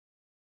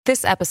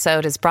This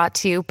episode is brought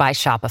to you by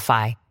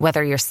Shopify.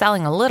 Whether you're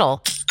selling a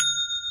little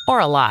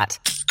or a lot,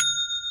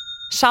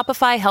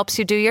 Shopify helps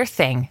you do your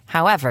thing,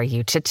 however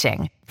you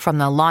cha-ching. From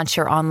the launch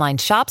your online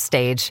shop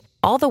stage,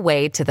 all the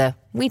way to the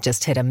we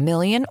just hit 1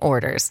 million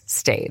orders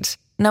stage.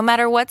 No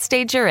matter what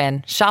stage you're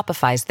in,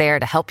 Shopify's there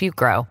to help you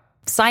grow.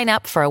 Sign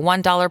up for a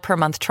 $1 per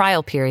month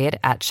trial period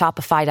at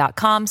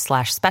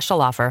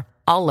shopify.com/special offer,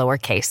 all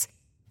lowercase.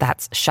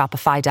 That's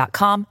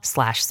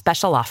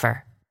shopify.com/special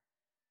offer.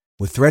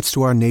 With threats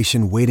to our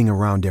nation waiting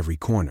around every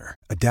corner,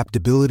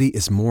 adaptability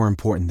is more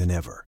important than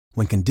ever.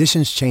 When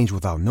conditions change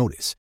without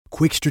notice,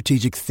 quick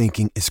strategic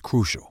thinking is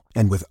crucial.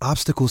 And with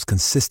obstacles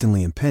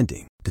consistently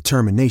impending,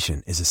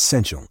 determination is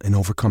essential in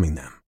overcoming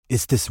them.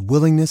 It's this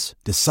willingness,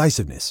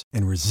 decisiveness,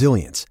 and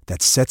resilience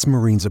that sets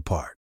Marines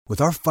apart. With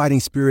our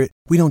fighting spirit,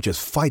 we don't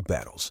just fight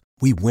battles,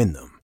 we win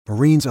them.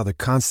 Marines are the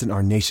constant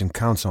our nation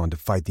counts on to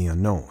fight the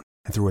unknown.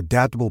 And through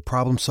adaptable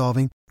problem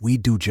solving, we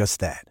do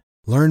just that.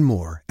 Learn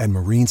more at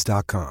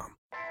marines.com.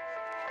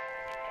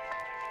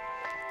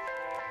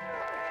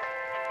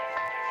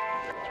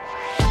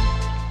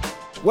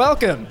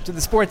 Welcome to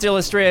the Sports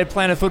Illustrated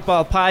Planet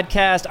Football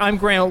podcast. I'm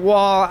Grant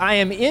Wall. I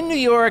am in New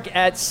York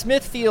at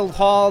Smithfield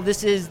Hall.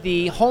 This is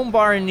the home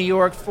bar in New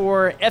York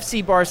for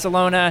FC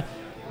Barcelona.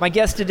 My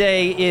guest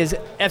today is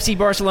FC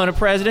Barcelona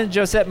president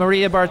Josep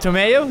Maria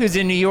Bartomeu, who's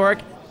in New York,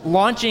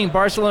 launching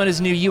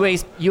Barcelona's new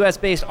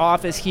US-based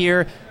office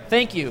here.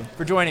 Thank you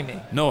for joining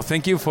me. No,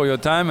 thank you for your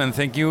time, and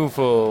thank you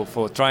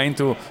for trying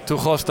to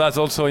host us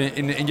also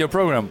in your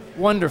program.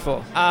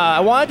 Wonderful. I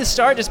wanted to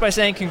start just by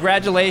saying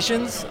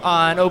congratulations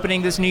on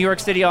opening this New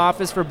York City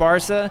office for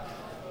Barca.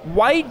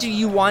 Why do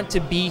you want to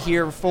be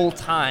here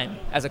full-time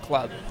as a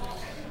club?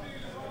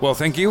 Well,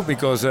 thank you,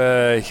 because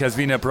it has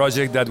been a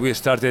project that we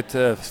started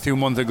a few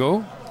months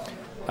ago,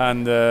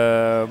 and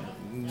the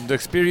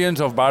experience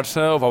of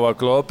Barca, of our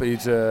club,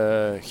 is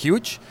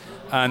huge.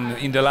 And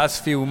in the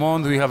last few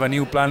months, we have a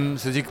new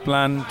strategic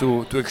plan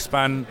to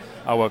expand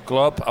our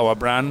club, our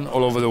brand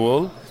all over the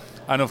world.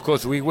 And of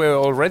course, we were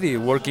already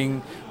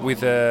working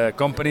with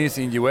companies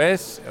in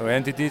US or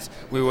entities.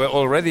 We were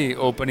already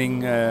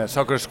opening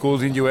soccer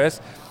schools in US.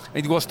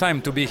 It was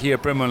time to be here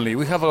permanently.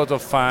 We have a lot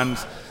of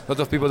fans, a lot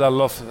of people that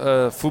love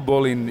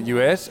football in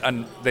US,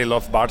 and they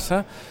love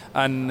Barca.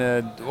 And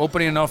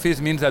opening an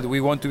office means that we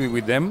want to be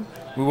with them.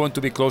 We want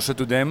to be closer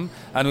to them,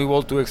 and we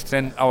want to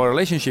extend our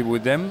relationship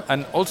with them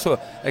and also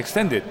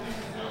extend it.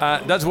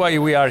 That's why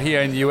we are here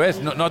in the US,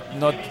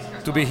 not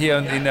to be here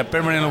in a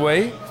permanent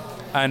way,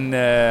 and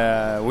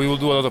we will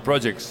do a lot of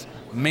projects,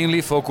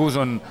 mainly focus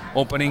on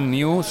opening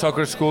new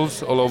soccer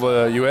schools all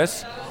over the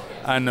US,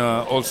 and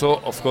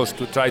also, of course,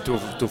 to try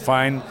to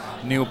find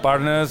new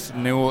partners,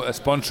 new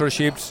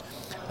sponsorships,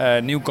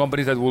 new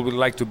companies that would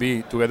like to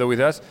be together with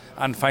us.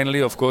 And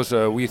finally, of course,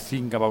 we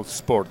think about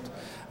sport.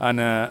 And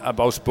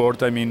about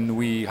sport, I mean,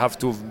 we have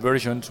two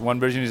versions. One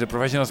version is a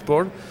professional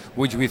sport,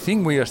 which we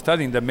think we are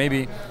studying, that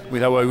maybe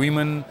with our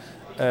women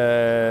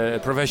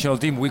professional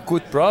team, we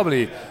could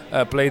probably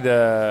play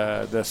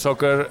the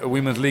soccer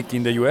women's league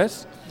in the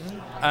US.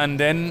 And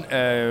then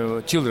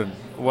children.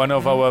 One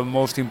of our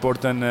most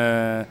important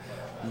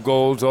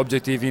goals,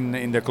 objective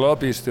in the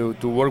club is to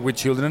work with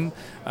children,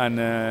 and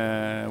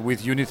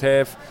with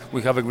UNICEF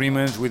we have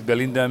agreements, with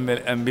Belinda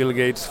and Bill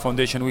Gates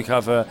Foundation we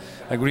have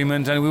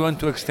agreements, and we want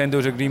to extend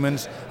those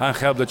agreements and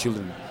help the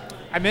children.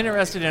 I'm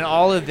interested in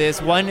all of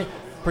this. One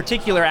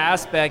particular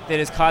aspect that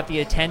has caught the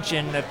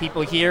attention of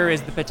people here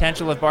is the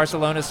potential of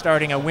Barcelona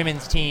starting a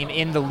women's team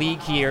in the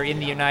league here in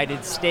the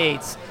United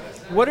States.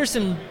 What are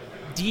some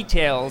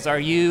details? Are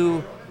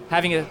you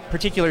having a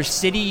particular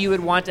city you would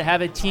want to have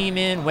a team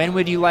in? When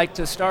would you like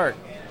to start?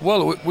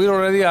 Well, we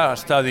already are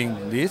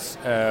studying this.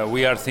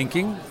 We are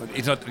thinking.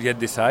 It's not yet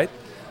decided,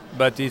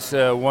 but it's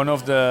one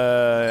of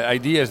the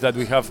ideas that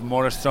we have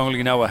more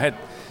strongly in our head,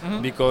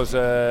 because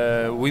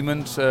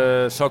women's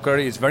soccer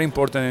is very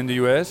important in the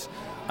US,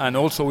 and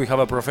also we have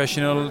a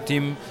professional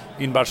team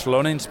in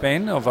Barcelona, in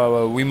Spain, of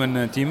our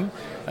women team.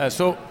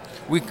 So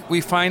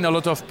we find a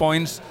lot of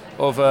points,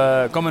 of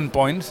common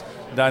points,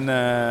 then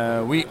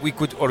we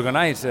could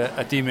organize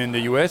a team in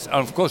the US, and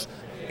of course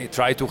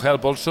try to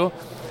help also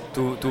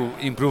to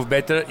improve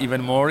better,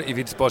 even more if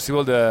it's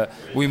possible, the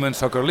Women's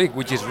Soccer League,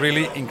 which is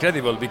really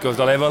incredible because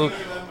the level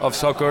of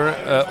soccer,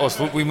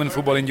 of women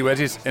football in the US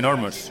is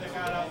enormous.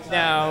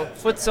 Now,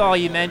 futsal,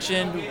 you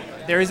mentioned,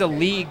 there is a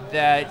league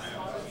that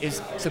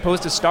is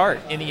supposed to start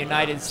in the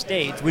United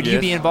States. Would you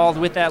be involved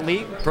with that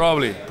league?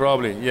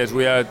 Probably. Yes,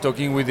 we are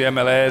talking with the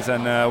MLS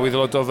and with a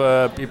lot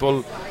of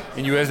people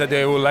in US that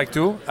they would like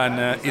to, and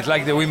it's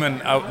like the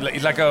women.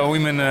 It's like a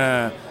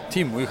women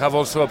team. We have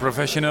also a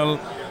professional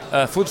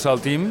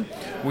futsal team,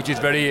 which is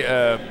very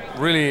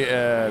really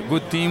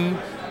good team.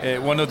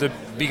 One of the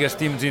biggest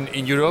teams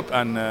in Europe,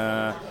 and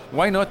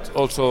why not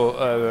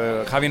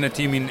also having a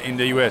team in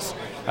the US?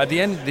 At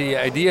the end, the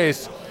idea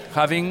is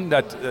having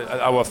that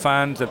our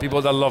fans, the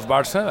people that love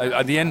Barca.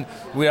 At the end,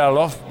 we are a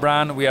love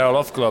brand, we are a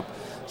love club.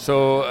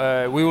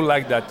 So we would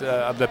like that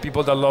the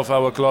people that love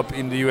our club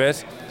in the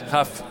US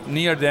have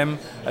near them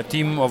a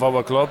team of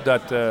our club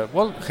that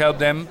help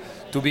them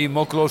to be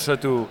more closer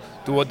to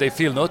what they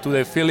feel, no, to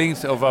the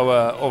feelings of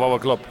our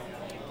club.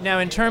 Now,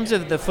 in terms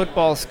of the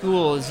football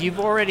schools, you've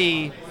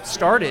already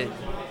started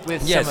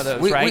with some of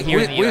those, right? Here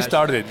in the US. We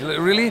started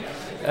really.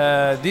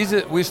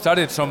 We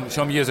started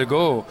some years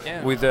ago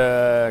with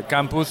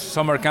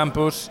summer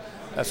camps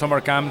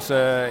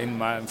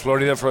in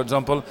Florida, for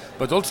example.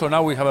 But also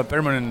now we have a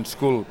permanent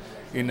school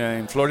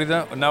in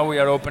Florida. Now we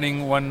are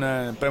opening one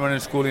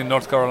permanent school in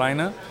North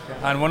Carolina.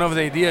 And one of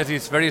the ideas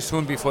is very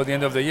soon, before the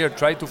end of the year,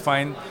 try to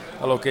find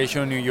a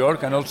location in New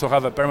York and also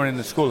have a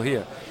permanent school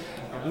here.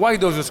 Why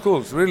those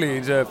schools? Really,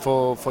 it's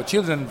for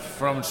children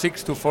from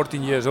 6 to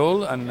 14 years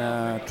old, and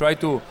try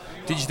to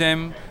teach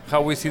them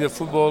how we see the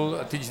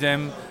football, teach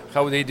them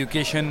how the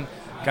education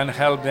can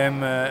help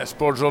them,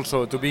 sports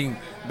also, to being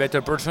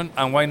better person,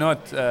 and why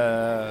not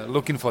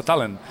looking for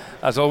talent,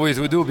 as always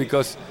we do,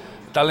 because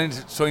talent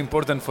is so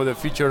important for the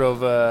future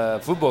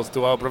of football,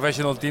 to our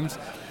professional teams,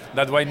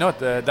 that why not?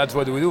 That's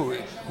what we do.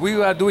 We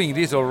are doing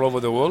this all over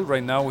the world.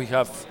 Right now we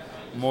have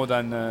more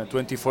than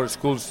 24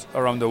 schools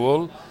around the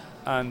world.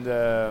 And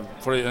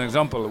for an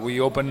example, we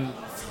opened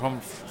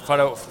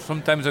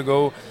some times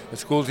ago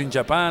schools in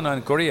Japan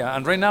and Korea,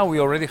 and right now we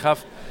already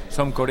have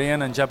some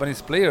Korean and Japanese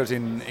players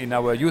in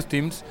our youth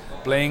teams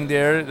playing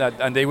there,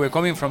 and they were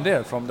coming from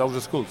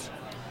those schools.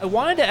 I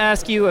wanted to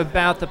ask you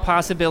about the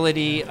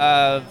possibility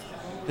of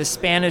the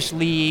Spanish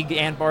League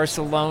and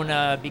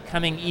Barcelona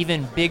becoming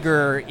even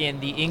bigger in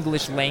the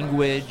English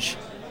language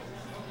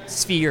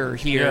sphere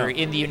here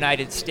in the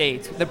United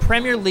States. The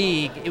Premier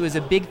League, it was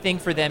a big thing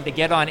for them to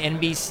get on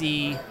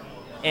NBC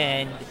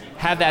and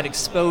have that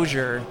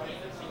exposure.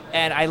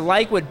 And I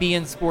like what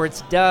beIN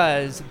Sports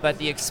does, but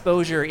the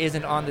exposure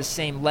isn't on the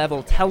same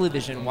level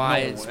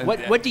television-wise. No,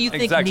 what do you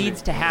think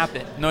needs to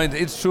happen? No,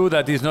 it's true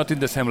that it's not in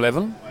the same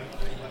level.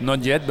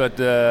 Not yet, but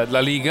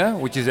La Liga,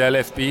 which is the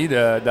LFP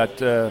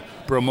that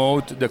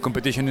promote the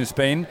competition in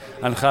Spain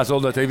and has all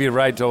the TV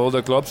rights of all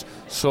the clubs,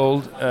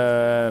 sold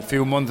a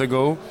few months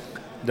ago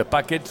the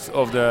packets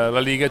of the La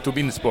Liga to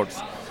beIN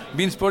Sports.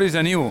 beIN Sports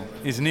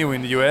is new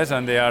in the US,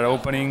 and they are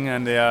opening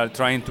and they are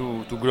trying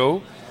to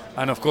grow,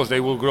 and of course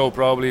they will grow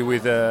probably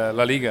with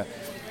La Liga.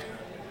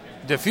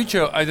 The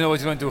future, I don't know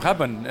what's going to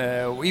happen.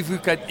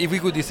 If we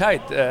could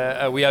decide,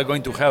 we are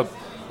going to help,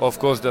 of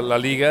course, the La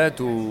Liga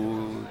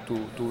to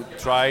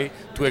try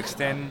to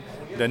extend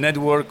the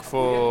network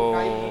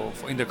for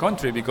in the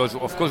country, because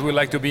of course we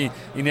like to be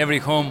in every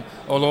home,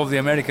 all of the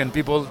American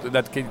people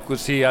that could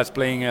see us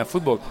playing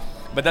football.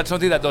 But that's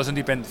something that doesn't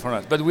depend on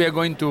us. But we are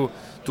going to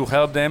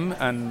help them,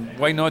 and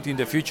why not in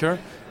the future,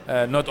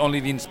 not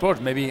only beIN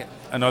Sports, maybe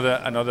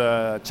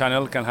another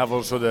channel can have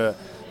also the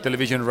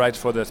television rights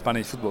for the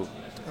Spanish football.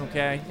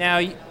 Okay. Now,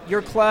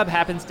 your club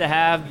happens to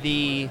have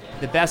the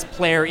best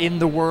player in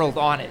the world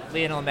on it,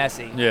 Lionel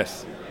Messi.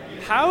 Yes.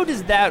 How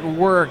does that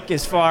work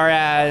as far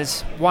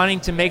as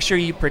wanting to make sure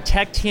you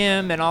protect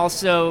him and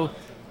also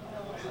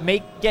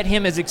get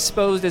him as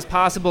exposed as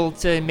possible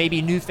to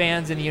maybe new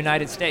fans in the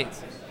United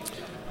States?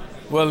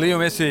 Well, Leo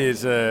Messi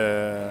is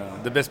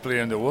the best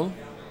player in the world.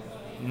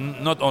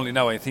 Not only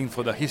now, I think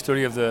for the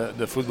history of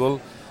the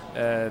football,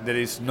 there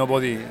is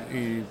nobody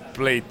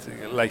played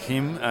like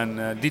him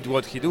and did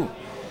what he do.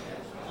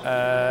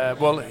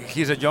 Well,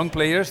 he's a young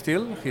player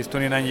still. He's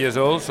 29 years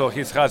old, so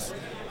he has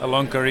a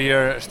long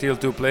career still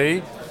to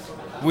play.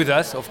 With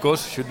us, of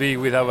course, should be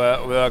with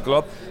our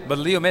club. But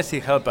Leo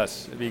Messi help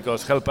us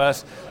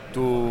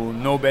to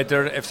know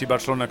better FC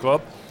Barcelona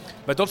club.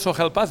 But also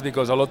help us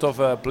because a lot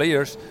of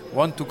players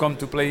want to come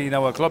to play in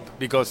our club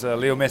because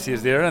Leo Messi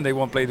is there and they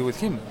want to play with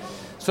him.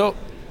 So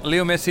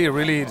Leo Messi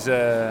really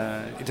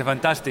it's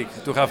fantastic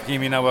to have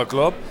him in our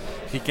club.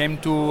 He came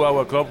to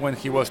our club when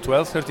he was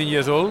 12, 13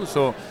 years old.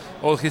 So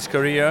all his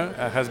career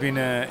has been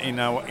in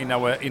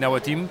our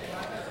team.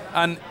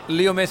 And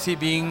Leo Messi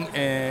being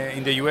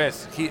in the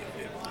US,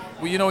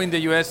 in the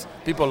US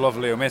people love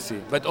Leo Messi,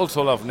 but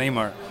also love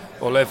Neymar,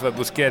 or love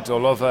Busquets, or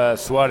love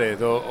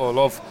Suarez, or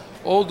love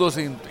all those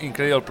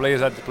incredible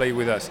players that play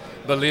with us.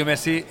 But Leo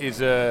Messi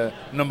is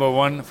number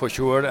one for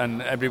sure,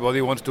 and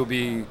everybody wants to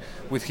be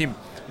with him.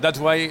 That's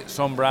why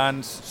some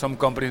brands, some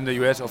companies in the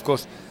US, of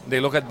course, they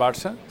look at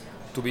Barca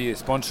to be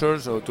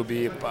sponsors or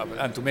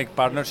to make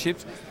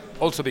partnerships,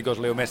 also because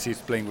Leo Messi is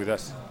playing with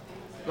us.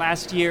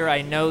 Last year,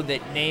 I know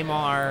that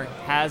Neymar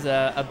has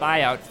a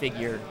buyout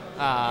figure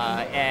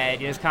in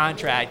his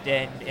contract,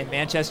 and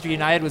Manchester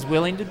United was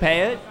willing to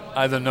pay it.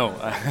 I don't know.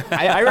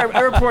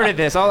 I reported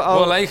this.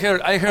 Well, I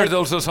heard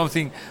also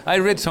something. I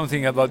read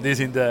something about this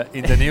in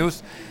the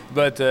news,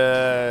 but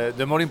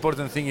the more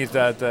important thing is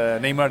that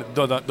Neymar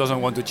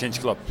doesn't want to change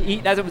club.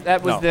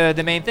 That was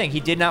the main thing. He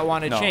did not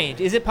want to change.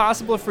 Is it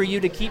possible for you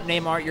to keep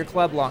Neymar at your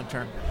club long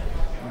term?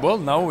 Well,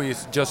 now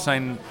he's just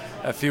signed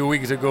a few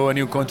weeks ago a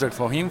new contract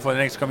for him for the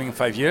next coming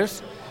 5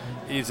 years.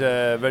 It's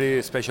a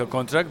very special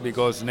contract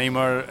because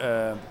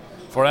Neymar,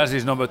 for us,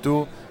 is number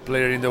 2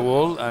 player in the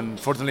world, and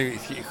fortunately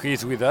he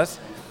is with us.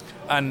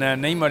 And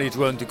Neymar is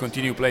going to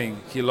continue playing.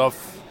 He loves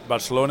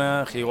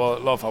Barcelona, he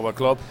loves our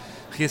club.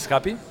 He's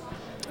happy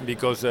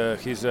because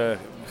he's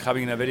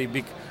having a very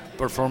big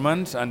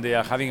performance and they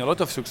are having a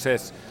lot of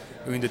success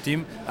in the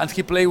team. And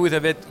he plays with a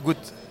very good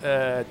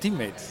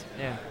teammates.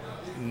 Yeah.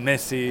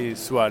 Messi,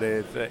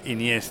 Suarez,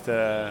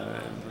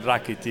 Iniesta,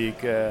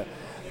 Rakitic,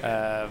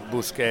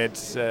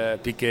 Busquets,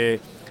 Piqué,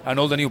 and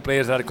all the new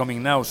players that are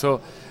coming now.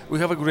 So we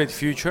have a great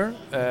future.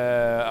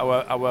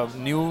 Our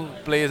new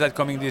players that are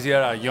coming this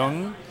year are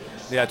young.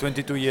 They are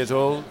 22 years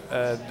old.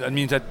 That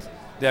means that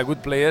they are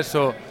good players.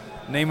 So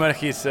Neymar,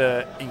 he's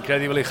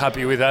incredibly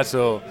happy with us.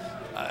 So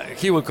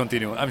he will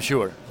continue, I'm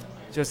sure.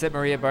 Josep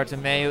Maria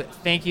Bartomeu,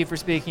 thank you for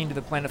speaking to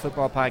the Planet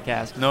Football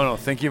Podcast. No,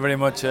 thank you very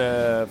much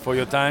for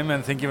your time,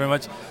 and thank you very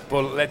much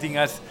for letting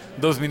us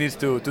those minutes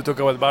to talk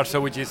about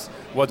Barca, which is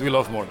what we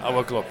love more,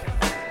 our club.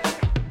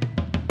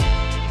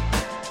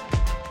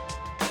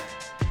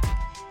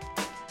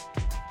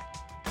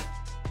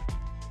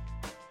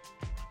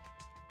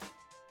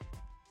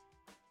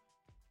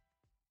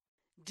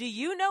 Do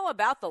you know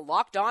about the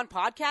Locked On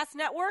Podcast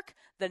Network?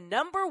 The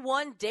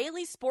 #1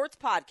 daily sports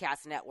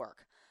podcast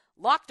network.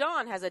 Locked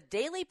On has a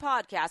daily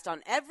podcast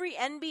on every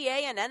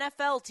NBA and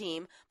NFL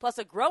team, plus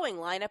a growing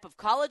lineup of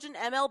college and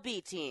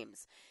MLB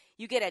teams.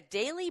 You get a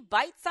daily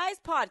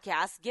bite-sized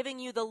podcast giving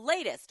you the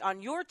latest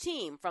on your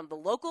team from the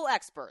local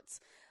experts.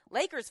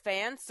 Lakers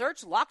fans,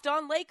 search Locked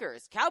On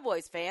Lakers.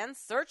 Cowboys fans,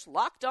 search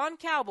Locked On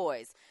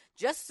Cowboys.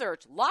 Just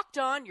search Locked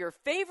On your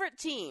favorite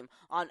team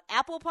on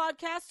Apple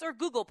Podcasts or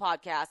Google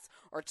Podcasts,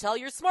 or tell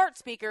your smart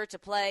speaker to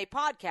play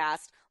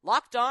podcast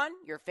Locked On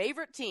your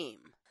favorite team.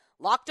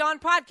 Locked On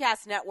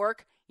Podcast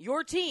Network,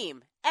 your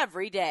team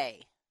every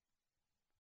day.